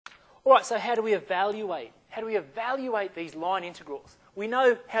All right, so how do we evaluate? How do we evaluate these line integrals? We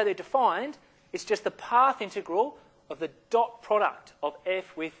know how they're defined. It's just the path integral of the dot product of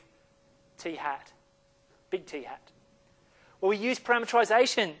f with t hat, big T hat. Well, we use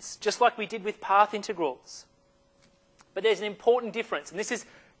parameterizations, just like we did with path integrals. But there's an important difference, and this is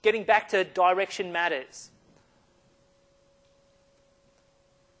getting back to direction matters.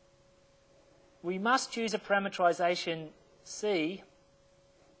 We must use a parameterization C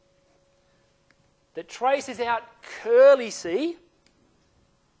that traces out curly C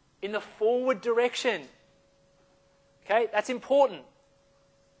in the forward direction. Okay, that's important.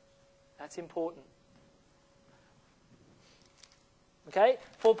 That's important. Okay,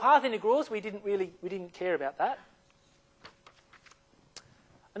 for path integrals, we didn't care about that.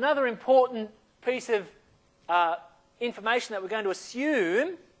 Another important piece of information that we're going to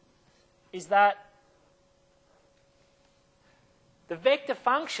assume is that the vector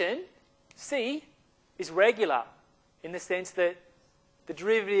function C is regular in the sense that the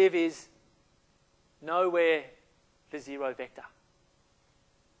derivative is nowhere the zero vector.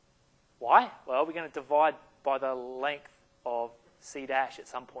 Why? Well, we're going to divide by the length of C dash at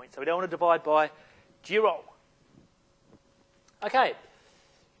some point. So we don't want to divide by 0. Okay.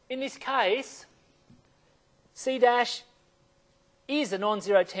 In this case, C dash is a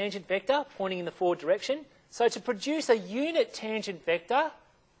non-zero tangent vector pointing in the forward direction. So to produce a unit tangent vector,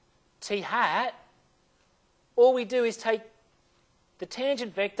 T hat, all we do is take the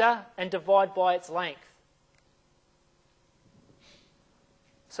tangent vector and divide by its length.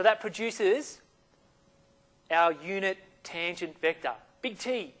 So that produces our unit tangent vector, big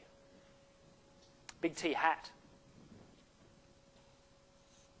T hat.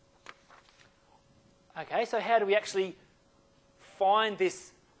 Okay, so how do we actually find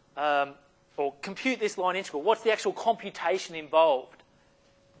this or compute this line integral? What's the actual computation involved?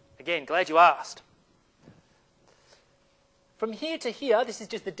 Again, glad you asked. From here to here, this is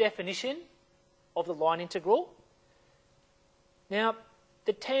just the definition of the line integral. Now,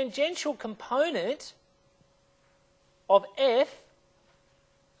 the tangential component of f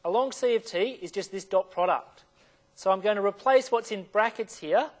along C of t is just this dot product. So I'm going to replace what's in brackets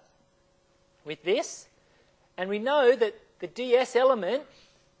here with this, and we know that the ds element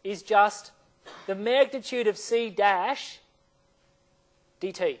is just the magnitude of C dash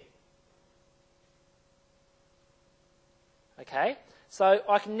dt. Okay, so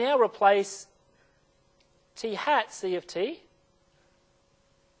I can now replace T hat C of t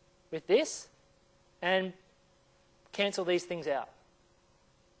with this and cancel these things out.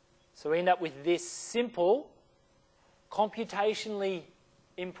 So we end up with this simple, computationally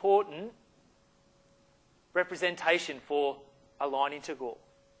important representation for a line integral.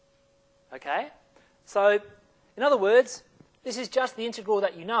 Okay? So, in other words, this is just the integral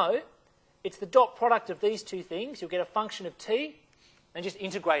that you know. It's the dot product of these two things. You'll get a function of t and just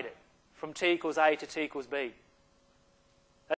integrate it from t equals a to t equals b.